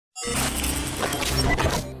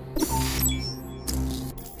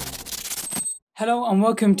Hello and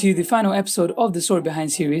welcome to the final episode of the Story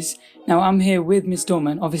Behind series. Now I'm here with Miss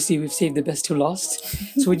Dolman. Obviously we've saved the best till last.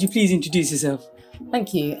 So would you please introduce yourself?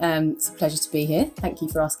 Thank you. It's a pleasure to be here. Thank you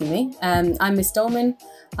for asking me. I'm Miss Dolman.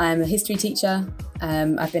 I'm a history teacher.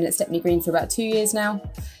 I've been at Stepney Green for about 2 years now.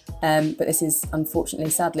 But this is unfortunately,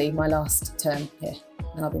 sadly, my last term here.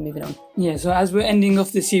 And I'll be moving on. Yeah, so as we're ending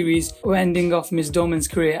off the series, we're ending off Miss Dolman's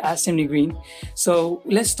career at Stepney Green. So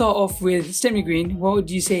let's start off with Stepney Green. What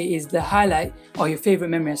would you say is the highlight or your favourite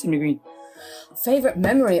memory at Stepney Green? Favourite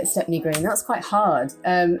memory at Stepney Green? That's quite hard.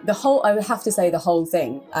 I would have to say the whole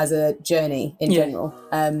thing as a journey in general.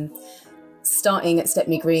 Starting at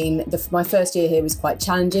Stepney Green, my first year here was quite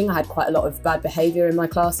challenging. I had quite a lot of bad behaviour in my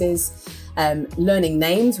classes. Learning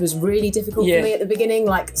names was really difficult for me at the beginning,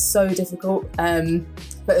 like so difficult.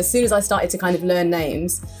 But as soon as I started to kind of learn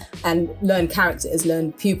names and learn characters,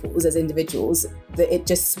 learn pupils as individuals, there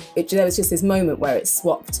was just this moment where it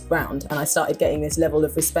swapped round and I started getting this level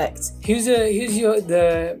of respect. Who's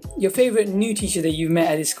your favourite new teacher that you've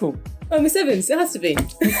met at this school? Oh, Miss Evans, it has to be.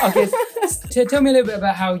 Okay, so tell me a little bit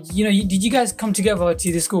about how, did you guys come together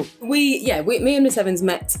to the school? Me and Miss Evans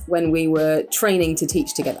met when we were training to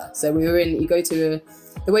teach together. So we were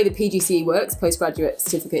the way the PGCE works, Postgraduate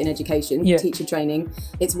Certificate in Education, teacher training,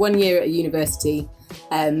 it's 1 year at a university.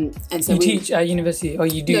 And so you teach at university, or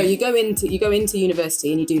you do? No, you go into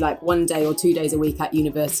university and you do like 1 day or 2 days a week at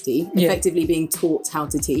university, effectively being taught how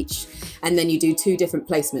to teach. And then you do 2 different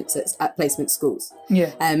placements at placement schools.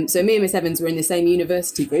 Yeah. So me and Miss Evans were in the same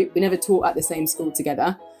university group. We never taught at the same school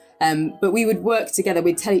together. But we would work together.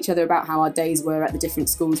 We'd tell each other about how our days were at the different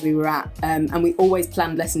schools we were at. And we always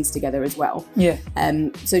planned lessons together as well. Yeah.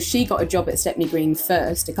 So she got a job at Stepney Green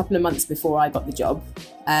first, a couple of months before I got the job.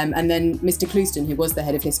 And then Mr. Clouston, who was the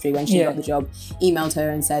head of history when she got the job, emailed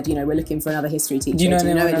her and said, we're looking for another history teacher. Do you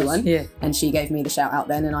know anyone? Yeah. And she gave me the shout out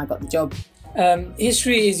then and I got the job.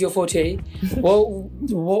 History is your forte.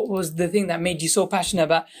 What was the thing that made you so passionate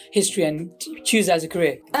about history and choose it as a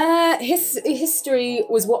career? History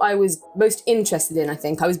was what I was most interested in, I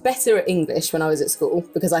think. I was better at English when I was at school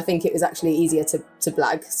because I think it was actually easier to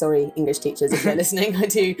blag. Sorry, English teachers, if you're listening.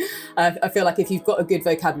 I feel like if you've got a good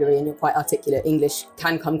vocabulary and you're quite articulate, English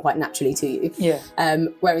can come quite naturally to you. Yeah.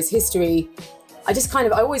 Whereas history, I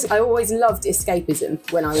always loved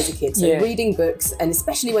escapism when I was a kid. So reading books, and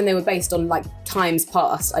especially when they were based on like times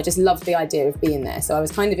past, I just loved the idea of being there. So I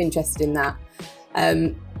was kind of interested in that.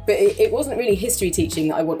 But it wasn't really history teaching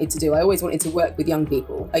that I wanted to do. I always wanted to work with young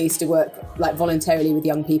people. I used to work like voluntarily with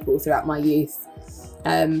young people throughout my youth.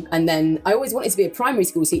 And then I always wanted to be a primary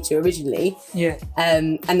school teacher originally. Yeah.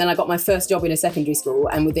 And then I got my first job in a secondary school,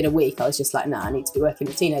 and within a week I was just like, nah, I need to be working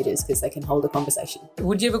with teenagers because they can hold a conversation.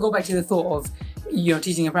 Would you ever go back to the thought of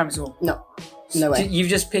teaching in primary school? No way. You've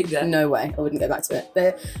just picked that? No way. I wouldn't go back to it.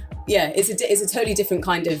 But yeah, it's a totally different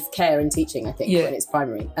kind of care and teaching, I think, when it's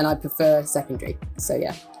primary, and I prefer secondary. So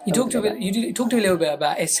yeah. You talked to me a little bit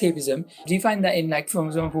about escapism. Do you find that in, like, for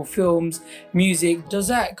example, films, music, does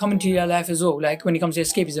that come into your life as well, like when it comes to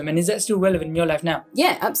escapism? And is that still relevant in your life now?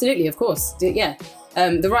 Yeah, absolutely, of course. Yeah.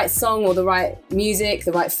 The right song or the right music,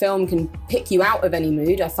 the right film can pick you out of any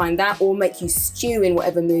mood. I find that, or make you stew in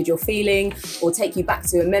whatever mood you're feeling, or take you back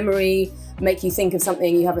to a memory, make you think of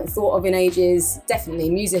something you haven't thought of in ages. Definitely,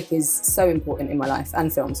 music is so important in my life,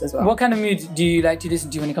 and films as well. What kind of mood do you like to listen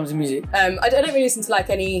to when it comes to music? I don't really listen to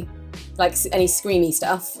any screamy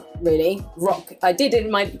stuff, really. Rock, I did in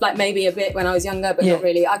my, maybe a bit when I was younger, but not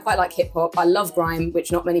really. I quite like hip hop. I love grime,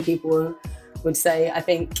 which not many people would say, I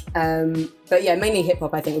think. But yeah, mainly hip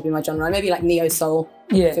hop, I think, would be my genre. Maybe like neo soul,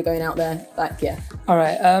 if you're going out there. All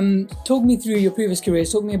right. Talk me through your previous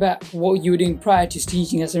careers. Talk me about what you were doing prior to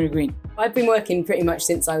teaching at Stepney Green. I've been working pretty much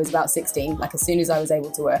since I was about 16. Like, as soon as I was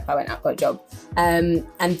able to work, I went out, got a job. And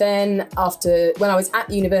then when I was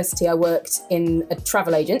at university, I worked in a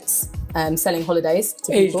travel agents, selling holidays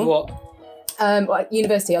to people. Aged what? At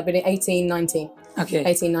university, I'd been 18, 19. Okay.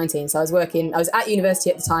 18, 19. So I was at university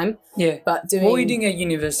at the time. Yeah. But what were you doing at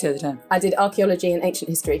university at the time? I did archaeology and ancient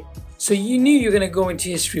history. So you knew you were going to go into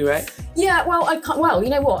history, right? Yeah, well, you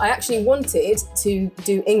know what? I actually wanted to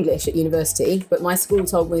do English at university, but my school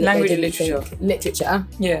told me that Language and literature. Literature.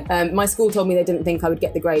 Yeah. My school told me they didn't think I would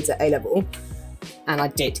get the grades at A-level. And I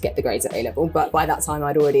did get the grades at A-level, but by that time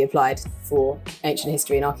I'd already applied for ancient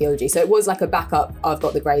history and archaeology. So it was like a backup. I've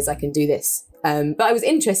got the grades, I can do this. But I was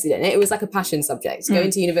interested in it. It was like a passion subject. Going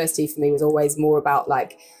to university for me was always more about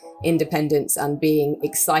like independence and being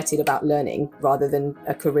excited about learning rather than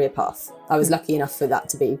a career path. I was lucky enough for that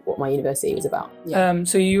to be what my university was about. Yeah.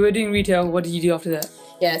 So you were doing retail. What did you do after that?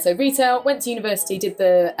 Yeah, so retail, went to university, did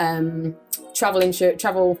the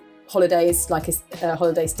travel holidays, like a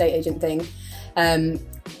holiday estate agent thing. And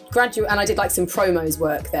I did like some promos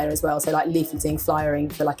work there as well, so like leafleting, flyering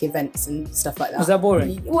for like events and stuff like that. Was that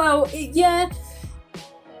boring? Well,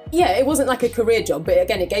 yeah, it wasn't like a career job, but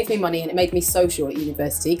again, it gave me money and it made me social at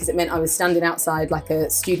university because it meant I was standing outside like a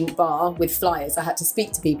student bar with flyers. I had to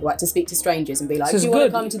speak to people, I had to speak to strangers and be like, do you want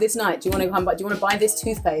to come to this night? Do you want to come? Do you want to buy this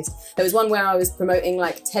toothpaste? There was one where I was promoting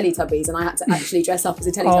like Teletubbies and I had to actually dress up as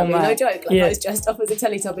a Teletubby. No joke. Like I was dressed up as a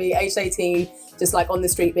Teletubby, aged 18, just like on the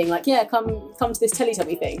street being like, yeah, come to this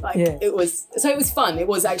Teletubby thing. Like it was fun. It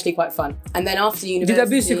was actually quite fun. And then after university, did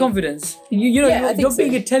that boost your confidence? You know, you're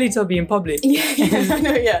being a Teletubby in public. I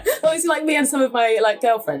know, yeah. Well, it's like me and some of my like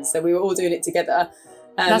girlfriends, so we were all doing it together.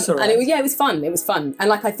 That's all right. And it was fun. It was fun. And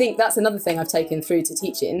like I think that's another thing I've taken through to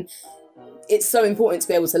teaching. It's so important to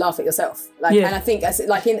be able to laugh at yourself. Like, and I think as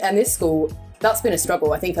like in this school, that's been a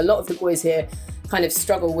struggle. I think a lot of the boys here kind of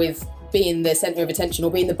struggle with being the centre of attention or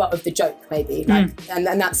being the butt of the joke, maybe. Like, and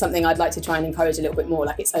that's something I'd like to try and encourage a little bit more.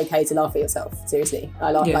 Like, it's okay to laugh at yourself. Seriously,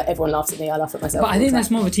 I laugh. Like everyone laughs at me. I laugh at myself. But I think that's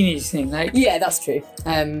more of a teenage thing. Like, yeah, that's true.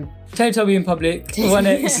 Teletubby in public,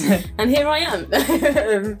 1x. And here I am.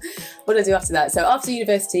 What did I do after that? So after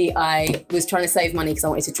university, I was trying to save money because I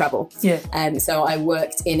wanted to travel. Yeah. So I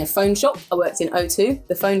worked in a phone shop. I worked in O2,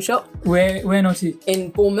 the phone shop. Where in O2?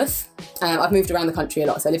 In Bournemouth. I've moved around the country a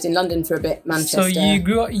lot. So I lived in London for a bit, Manchester. So you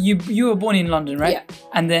grew up, you were born in London, right? Yeah.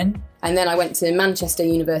 And then? And then I went to Manchester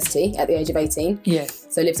University at the age of 18. Yeah.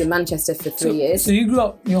 So I lived in Manchester for 3 years. So you grew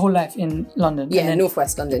up your whole life in London? Yeah, and then,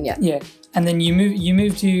 northwest London, yeah. Yeah. And then you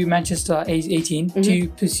moved to Manchester age 18 to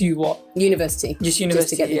pursue what? University. Just university, just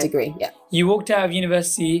to get the degree, yeah. You walked out of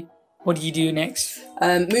university. What did you do next?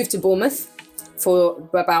 Moved to Bournemouth for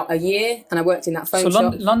about a year, and I worked in that phone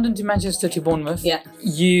shop. London to Manchester to Bournemouth. Yeah.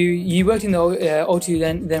 You worked in the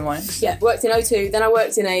O2 then what next? Yeah, worked in O2. Then I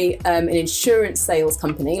worked in an insurance sales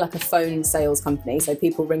company, like a phone sales company. So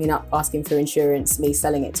people ringing up asking for insurance, me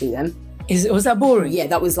selling it to them. Was that boring? Yeah,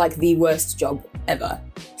 that was like the worst job ever.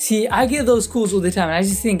 See, I get those calls all the time, and I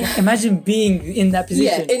just think, imagine being in that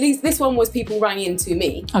position. Yeah, at least this one was people rang in to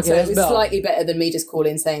me. Okay, so it was better. slightly better than me just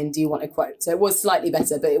calling saying, do you want a quote? So it was slightly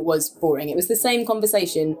better, but it was boring. It was the same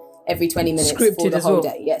conversation every 20 minutes scripted for the whole well.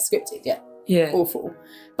 day. Yeah, scripted, yeah. Yeah. Awful.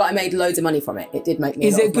 But I made loads of money from it. It did make me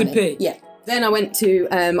Is a lot it of good money. pay? Yeah. Then I went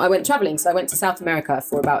travelling. So I went to South America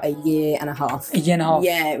for about a year and a half. A year and a half?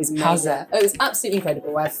 Yeah, it was amazing. How's that? It was absolutely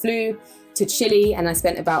incredible. I flew to Chile and I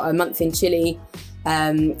spent about a month in Chile.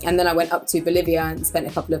 And then I went up to Bolivia and spent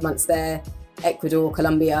a couple of months there. Ecuador,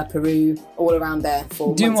 Colombia, Peru, all around there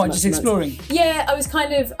for doing months what? and Just months and months. exploring? Yeah, I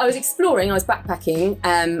was exploring. I was backpacking.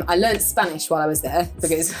 I learned Spanish while I was there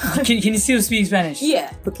because. Can you still speak Spanish?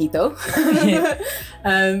 Yeah, poquito.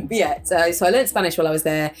 Yeah. So I learned Spanish while I was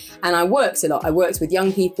there, and I worked a lot. I worked with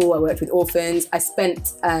young people. I worked with orphans. I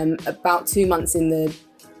spent about 2 months in the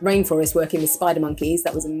rainforest working with spider monkeys.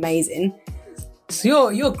 That was amazing. So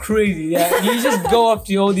you're crazy. Yeah? You just go off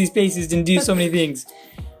to all these places and do so many things.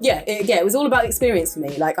 Yeah, it was all about experience for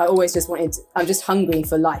me. Like I always just I'm just hungry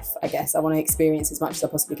for life, I guess. I want to experience as much as I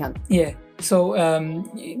possibly can. Yeah. So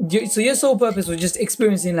so your sole purpose was just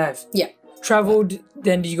experiencing life. Yeah. Traveled,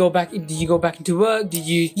 then did you go back into work? Did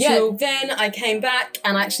you chill? Yeah, then I came back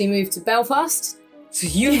and I actually moved to Belfast. So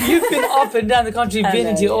you've been up and down the country, been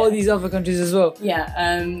into all these other countries as well.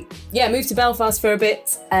 Yeah, moved to Belfast for a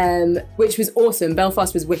bit, which was awesome.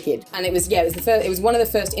 Belfast was wicked, and it was one of the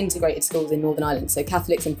first integrated schools in Northern Ireland, so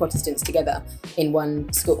Catholics and Protestants together in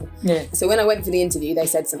one school. Yeah. So when I went for the interview, they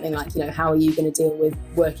said something like, how are you going to deal with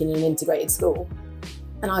working in an integrated school?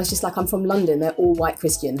 And I was just like, I'm from London. They're all white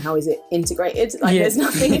Christian. How is it integrated? Like, there's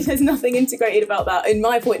nothing integrated about that in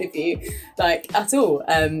my point of view, like at all.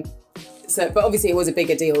 But obviously it was a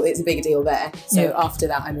bigger deal. It's a bigger deal there. So after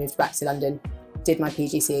that, I moved back to London, did my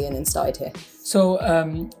PGCE and then started here.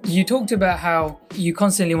 So you talked about how you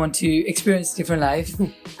constantly want to experience different life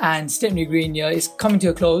and Stepney Green is coming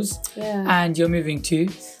to a close and you're moving to?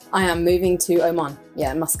 I am moving to Orman.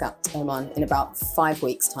 Yeah, Muscat, Orman, in about 5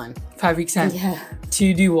 weeks' time. 5 weeks' time? Yeah.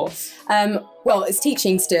 To do what? Well, it's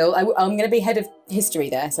teaching still. I'm going to be head of history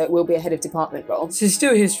there, so it will be a head of department role. So it's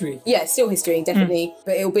still history? Yeah, still history, definitely.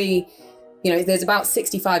 But it'll be... there's about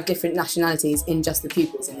 65 different nationalities in just the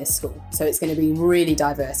pupils in this school. So it's going to be really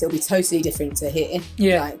diverse. It'll be totally different to here.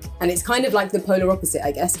 Yeah. And it's kind of like the polar opposite,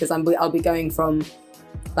 I guess, because I'll be going from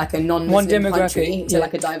like a non-Muslim country to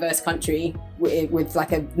like a diverse country with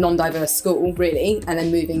like a non-diverse school, really, and then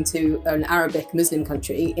moving to an Arabic Muslim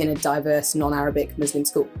country in a diverse non-Arabic Muslim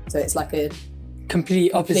school. So it's like a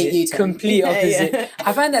complete opposite. Complete opposite. Yeah.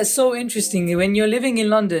 I find that so interesting. When you're living in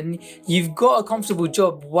London, you've got a comfortable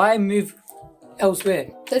job. Why move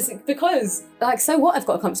elsewhere? Because, like, so what? I've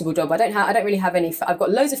got a comfortable job. I don't really have any. I've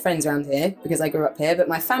got loads of friends around here because I grew up here, but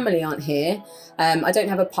my family aren't here. I don't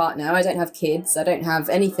have a partner. I don't have kids. I don't have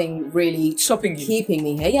anything really Stopping you. keeping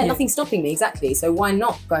me here. Yeah, nothing's stopping me, exactly. So why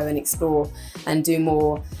not go and explore and do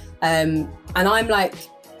more? And I'm like,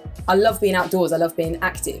 I love being outdoors. I love being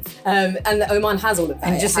active. And Oman has all of that.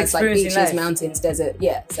 And just it has like experiencing beaches, life. mountains, desert.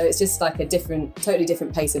 Yeah. So it's just like a totally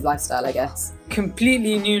different pace of lifestyle, I guess.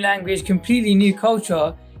 Completely new language, completely new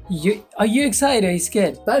culture. Are you excited or are you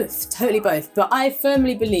scared? Both, totally both. But I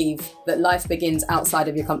firmly believe that life begins outside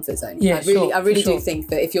of your comfort zone. Yeah, I really sure. do think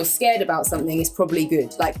that if you're scared about something, it's probably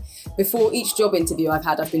good. Like before each job interview I've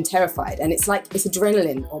had, I've been terrified, and it's like it's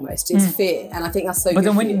adrenaline almost. It's fear, and I think that's so. But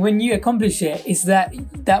good then when you accomplish it, it's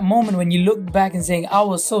that moment when you look back and saying, I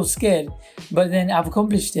was so scared, but then I've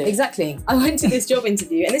accomplished it. Exactly. I went to this job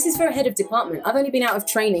interview, and this is for a head of department. I've only been out of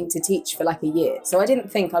training to teach for like a year, so I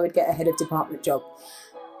didn't think I would get a head of department job.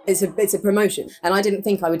 It's a promotion, and I didn't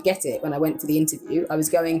think I would get it when I went to the interview. I was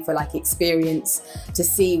going for like experience, to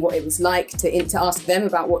see what it was like, to ask them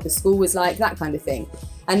about what the school was like, that kind of thing.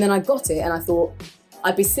 And then I got it, and I thought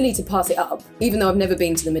I'd be silly to pass it up, even though I've never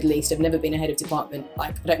been to the Middle East. I've never been a head of department.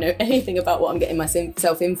 Like, I don't know anything about what I'm getting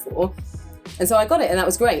myself in for. And so I got it, and that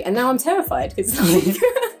was great. And now I'm terrified because like,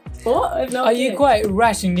 what? I've no idea. Are you quite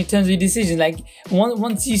rash in terms of your decisions? Like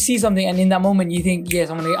once you see something and in that moment you think,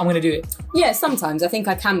 yes, I'm gonna do it. Yeah, sometimes I think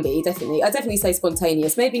I can be, definitely. I definitely say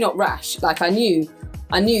spontaneous, maybe not rash. Like I knew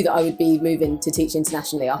that I would be moving to teach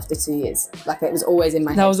internationally after 2 years. Like it was always in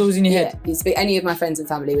my head. That was always in your head. Yeah, any of my friends and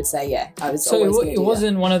family would say, yeah, I was So always gonna it do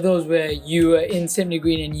wasn't one of those where you were in Stepney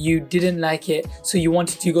Green and you didn't like it, so you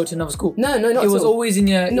wanted to go to another school. No, not at all. It was always in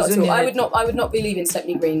your. Not at all. I I would not be leaving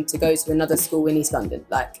Stepney Green to go to another school in East London.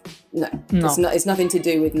 Like, no. It's nothing to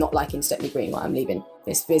do with not liking Stepney Green why I'm leaving.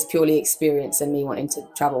 It's purely experience and me wanting to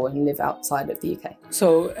travel and live outside of the UK.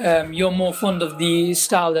 So you're more fond of the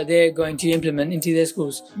style that they're going to implement into their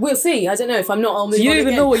schools? We'll see. I don't know. If I'm not, I'll move on. You don't even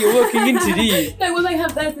again. know what you're working into, do you? No, well,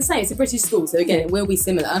 they're the same. It's a British school, so again, it will be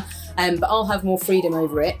similar, but I'll have more freedom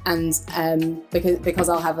over it, and because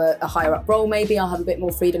I'll have a higher up role, maybe I'll have a bit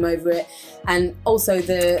more freedom over it, and also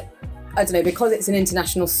I don't know, because it's an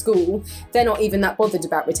international school, they're not even that bothered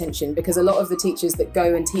about retention, because a lot of the teachers that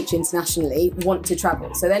go and teach internationally want to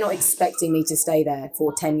travel. So they're not expecting me to stay there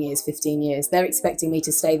for 10 years, 15 years. They're expecting me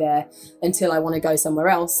to stay there until I want to go somewhere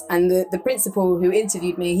else. And the principal who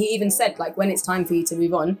interviewed me, he even said, like, when it's time for you to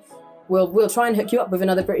move on, we'll try and hook you up with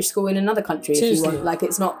another British school in another country if you want. Like,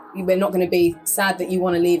 we're not going to be sad that you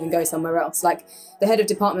want to leave and go somewhere else. Like, the head of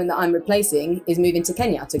department that I'm replacing is moving to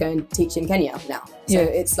Kenya to go and teach in Kenya now. So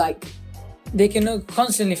it's like, they can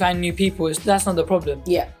constantly find new people. That's not the problem.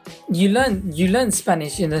 Yeah. You learn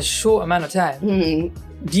Spanish in a short amount of time.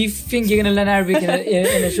 Mm-hmm. Do you think you're going to learn Arabic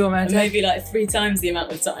in a short amount of time? Maybe like 3 times the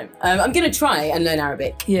amount of time. I'm going to try and learn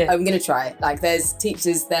Arabic. Yeah. I'm going to try. Like there's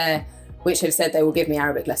teachers there which have said they will give me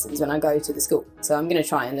Arabic lessons when I go to the school. So I'm going to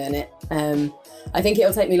try and learn it. I think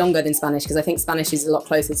it'll take me longer than Spanish because I think Spanish is a lot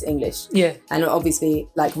closer to English. Yeah. And obviously,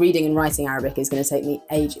 like reading and writing Arabic is going to take me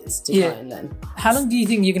ages to try and learn. How long do you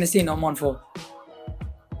think you're going to stay in Oman for?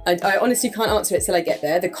 I honestly can't answer it till I get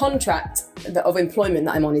there. The contract of employment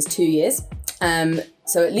that I'm on is 2 years.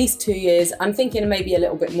 So at least 2 years. I'm thinking maybe a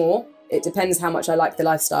little bit more. It depends how much I like the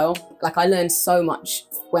lifestyle. Like I learn so much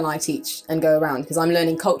when I teach and go around because I'm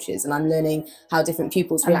learning cultures and I'm learning how different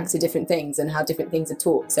pupils react to different things and how different things are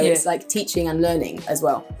taught. So it's like teaching and learning as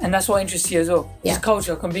well. And that's what interests you as well. Yeah. It's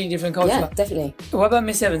culture, completely different culture. Yeah, definitely. What about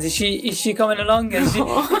Miss Evans? Is she coming along?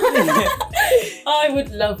 I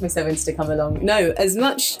would love Miss Evans to come along. No,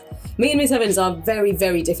 me and Miss Evans are very,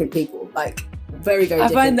 very different people. Like very, very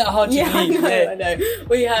different. I find that hard to believe. I know.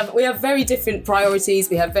 We have very different priorities.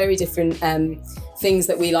 We have very different things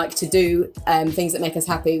that we like to do, things that make us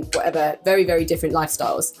happy, whatever. Very, very different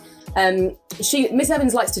lifestyles. Miss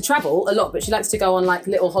Evans likes to travel a lot, but she likes to go on like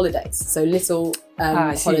little holidays. So little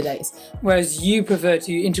holidays. Whereas you prefer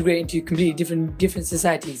to integrate into completely different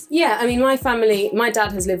societies. Yeah, I mean, my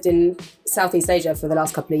dad has lived in Southeast Asia for the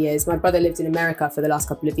last couple of years. My brother lived in America for the last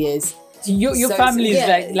couple of years. So your family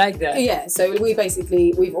is like that. Yeah, so we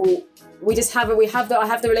basically I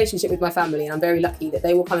have the relationship with my family, and I'm very lucky that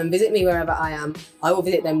they will come and visit me wherever I am. I will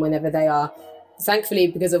visit them whenever they are. Thankfully,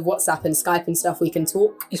 because of WhatsApp and Skype and stuff, we can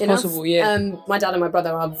talk. It's possible, yeah. My dad and my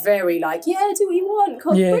brother are very like, yeah, do what you want.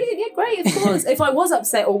 Brilliant, yeah, great, of course. If I was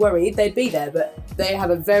upset or worried, they'd be there, but they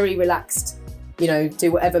have a very relaxed,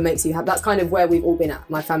 do whatever makes you happy. That's kind of where we've all been at.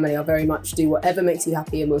 My family are very much do whatever makes you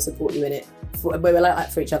happy and we'll support you in it. We're like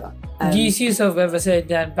that for each other. Do you see yourself ever said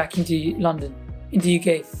back into London, into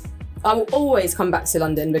UK? I will always come back to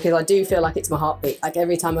London because I do feel like it's my heartbeat. Like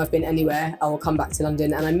every time I've been anywhere, I will come back to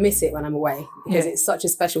London, and I miss it when I'm away because it's such a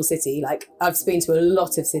special city. Like I've been to a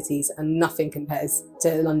lot of cities and nothing compares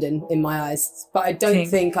to London in my eyes. But I don't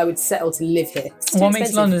think I would settle to live here. What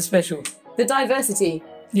makes London special? The diversity.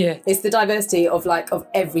 Yeah. It's the diversity of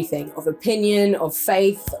everything, of opinion, of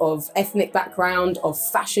faith, of ethnic background, of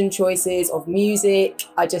fashion choices, of music.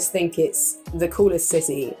 I just think it's the coolest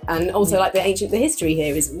city. And also like the history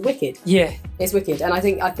here is wicked. Yeah. It's wicked. And I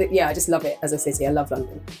think, I just love it as a city. I love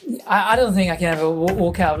London. I don't think I can ever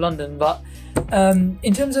walk out of London, but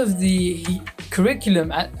in terms of the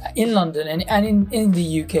curriculum in London and in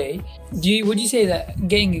the UK, would you say that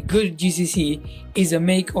getting a good GCSE is a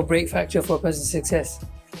make or break factor for a person's success?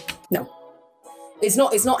 No. It's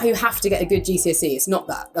not you have to get a good GCSE. It's not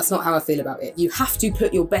that. That's not how I feel about it. You have to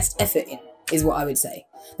put your best effort in, is what I would say.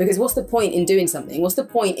 Because what's the point in doing something? What's the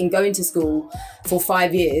point in going to school for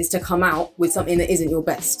 5 years to come out with something that isn't your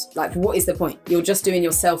best? Like, what is the point? You're just doing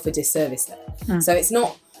yourself a disservice there. So it's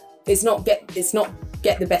not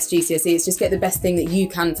get the best GCSE, it's just get the best thing that you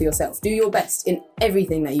can for yourself. Do your best in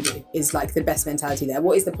everything that you do is like the best mentality there.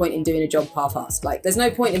 What is the point in doing a job half-assed? Like there's no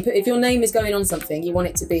point in if your name is going on something, you want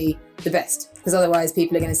it to be the best, because otherwise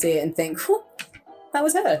people are going to see it and think, that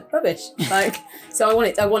was her, rubbish. Like, so I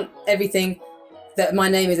want everything that my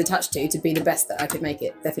name is attached to be the best that I could make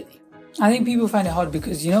it, definitely. I think people find it hard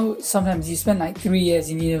because, sometimes you spend like 3 years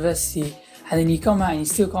in university and then you come out and you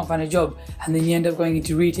still can't find a job, and then you end up going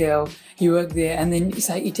into retail, you work there, and then it's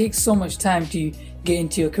like it takes so much time to get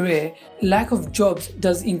into your career. Lack of jobs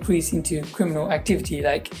does increase into criminal activity.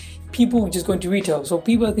 Like people just go into retail, so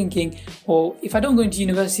people are thinking, well, if I don't go into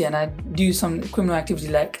university and I do some criminal activity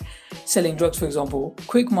like selling drugs, for example,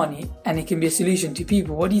 quick money, and it can be a solution to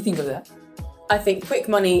people. What do you think of that? I think quick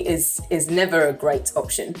money is never a great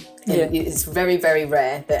option. Yeah. It's very, very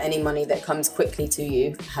rare that any money that comes quickly to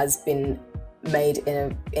you has been made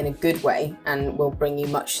in a good way and will bring you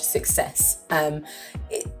much success.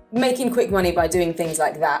 Making quick money by doing things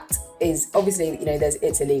like that is obviously,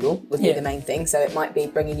 it's illegal would be the main thing. So it might be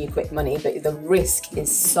bringing you quick money, but the risk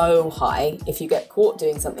is so high. If you get caught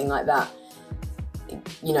doing something like that,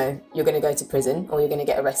 you're going to go to prison or you're going to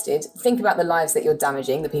get arrested. Think about the lives that you're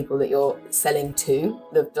damaging, the people that you're selling to,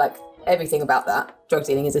 everything about that. Drug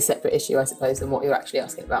dealing is a separate issue, I suppose, than what you're actually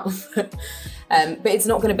asking about. But it's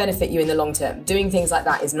not going to benefit you in the long term. Doing things like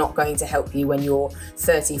that is not going to help you when you're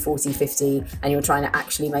 30, 40, 50 and you're trying to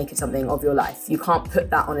actually make something of your life. You can't put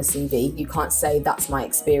that on a CV. You can't say that's my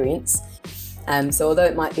experience. So although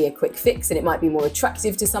it might be a quick fix and it might be more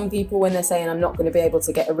attractive to some people when they're saying I'm not going to be able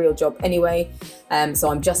to get a real job anyway, so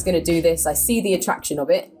I'm just going to do this, I see the attraction of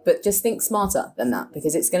it, but just think smarter than that,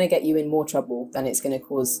 because it's going to get you in more trouble than it's going to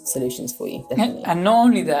cause solutions for you, definitely. And not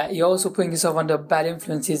only that, you're also putting yourself under bad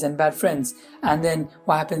influences and bad friends, and then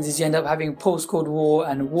what happens is you end up having post-Cold War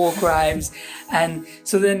and war crimes, and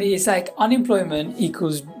so then it's like unemployment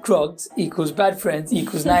equals drugs equals bad friends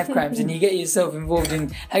equals knife crimes, and you get yourself involved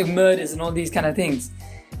in like murders and all these kind of things.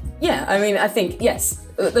 Yeah, I mean, I think, yes,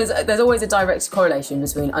 there's always a direct correlation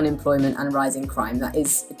between unemployment and rising crime. That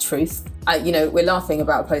is the truth. We're laughing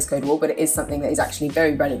about post-Cold War, but it is something that is actually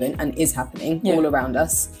very relevant and is happening all around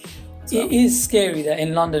us. So. It is scary that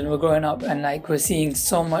in London we're growing up and we're seeing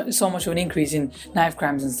so much of an increase in knife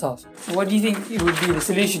crimes and stuff. What do you think would be the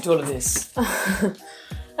solution to all of this?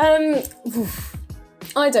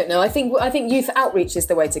 I don't know. I think youth outreach is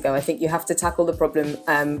the way to go. I think you have to tackle the problem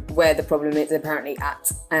where the problem is apparently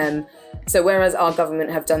at. So whereas our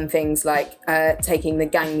government have done things like taking the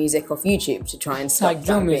gang music off YouTube to try and stop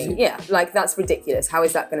drum music. Yeah, that's ridiculous. How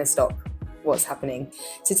is that going to stop what's happening?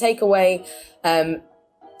 To take away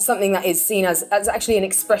something that is seen as actually an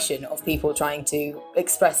expression of people trying to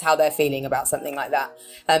express how they're feeling about something like that.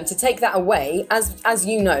 To take that away, as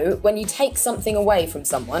you know, when you take something away from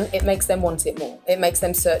someone, it makes them want it more. It makes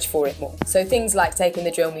them search for it more. So things like taking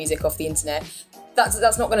the drill music off the internet,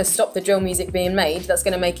 that's not going to stop the drill music being made. That's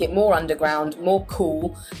going to make it more underground, more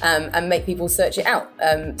cool, and make people search it out.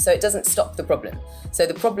 So it doesn't stop the problem. So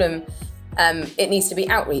the problem, it needs to be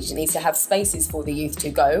outreach. It needs to have spaces for the youth to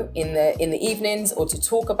go in the evenings or to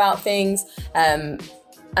talk about things, and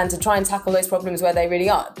to try and tackle those problems where they really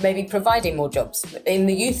are. Maybe providing more jobs in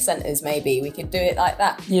the youth centres. Maybe we could do it like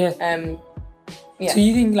that. Yeah. So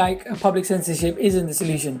you think public censorship isn't the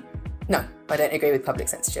solution? No, I don't agree with public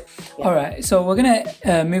censorship. Yeah. All right, so we're going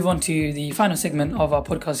to move on to the final segment of our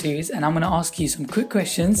podcast series, and I'm going to ask you some quick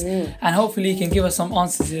questions, and hopefully you can give us some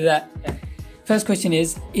answers to that. First question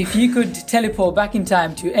is, if you could teleport back in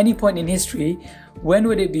time to any point in history, when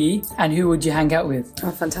would it be and who would you hang out with?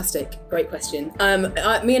 Oh, fantastic. Great question.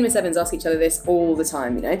 Me and Miss Evans ask each other this all the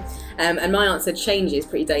time, you know, and my answer changes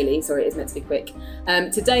pretty daily. Sorry, it is meant to be quick.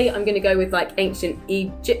 Today I'm going to go with like ancient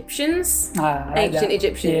Egyptians.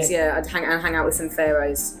 Egyptians, yeah. I'd hang out with some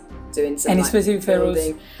pharaohs. Doing some, any like, specific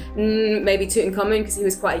pharaohs? Maybe Tutankhamun, because he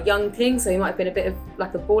was quite a young king, so he might have been a bit of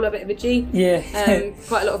like a baller, a bit of a G. Yeah.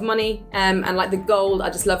 Quite a lot of money, and like the gold. I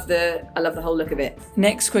love the whole look of it.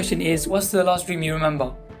 Next question is, what's the last dream you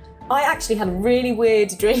remember? I actually had a really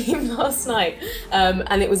weird dream last night,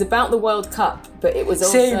 and it was about the World Cup, but it was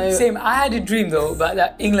also... Same. I had a dream though, about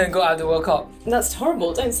that England got out of the World Cup. That's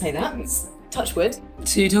horrible, don't say that. Touch wood.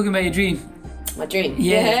 So you're talking about your dream? My dream.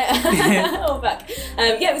 Yeah. All back.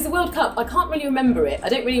 Yeah, it was the World Cup. I can't really remember it. I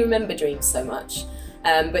don't really remember dreams so much.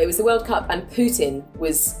 But it was the World Cup and Putin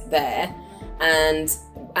was there and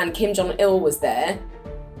Kim Jong-il was there.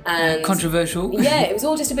 And controversial. Yeah, it was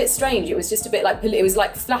all just a bit strange. It was just a bit like, it was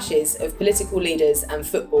like flashes of political leaders and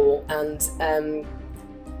football and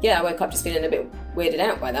yeah, I woke up just feeling a bit weirded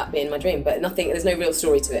out by that being my dream, but there's no real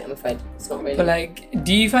story to it, I'm afraid. It's not really. But like,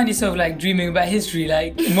 do you find yourself like dreaming about history,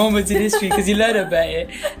 like moments in history, because you learn about it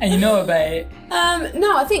and you know about it?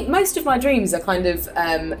 No, I think most of my dreams are kind of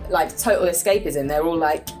like total escapism. They're all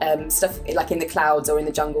like stuff like in the clouds or in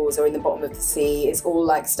the jungles or in the bottom of the sea. It's all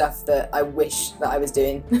like stuff that I wish that I was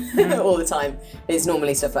doing all the time. It's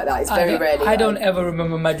normally stuff like that. It's very rarely. I don't ever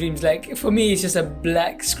remember my dreams. Like for me, it's just a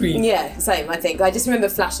black screen. Yeah, same. I think I just remember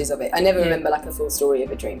flashes of it. I never remember like a full story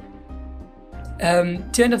of a dream.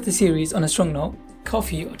 To end off the series on a strong note,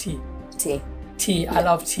 coffee or tea? Tea. Tea. Yeah. I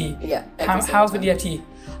love tea. Yeah. How often do you have tea?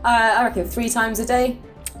 I reckon 3 times a day.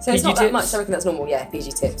 So it's PG not that tips? much. I reckon that's normal. Yeah,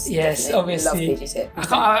 PG tips. Yes, definitely. obviously. I love PG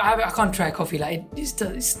tips. I can't try coffee. Like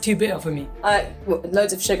it's too bitter for me. Well,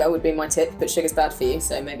 loads of sugar would be my tip, but sugar's bad for you,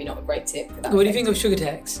 so maybe not a great tip. What do you think of sugar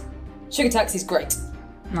tax? Sugar tax is great.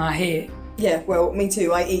 I hear it. Yeah, well, me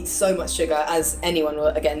too. I eat so much sugar, as anyone will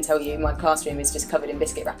again tell you. My classroom is just covered in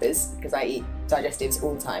biscuit wrappers because I eat digestives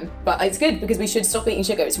all the time. But it's good because we should stop eating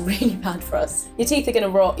sugar. It's really bad for us. Your teeth are going to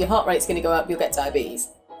rot, your heart rate's going to go up, you'll get diabetes.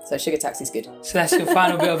 So sugar tax is good. So that's your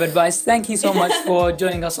final bit of advice. Thank you so much for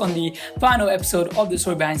joining us on the final episode of the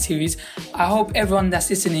Story Behind series. I hope everyone that's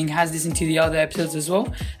listening has listened to the other episodes as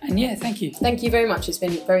well. And yeah, thank you. Thank you very much. It's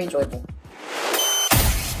been very enjoyable.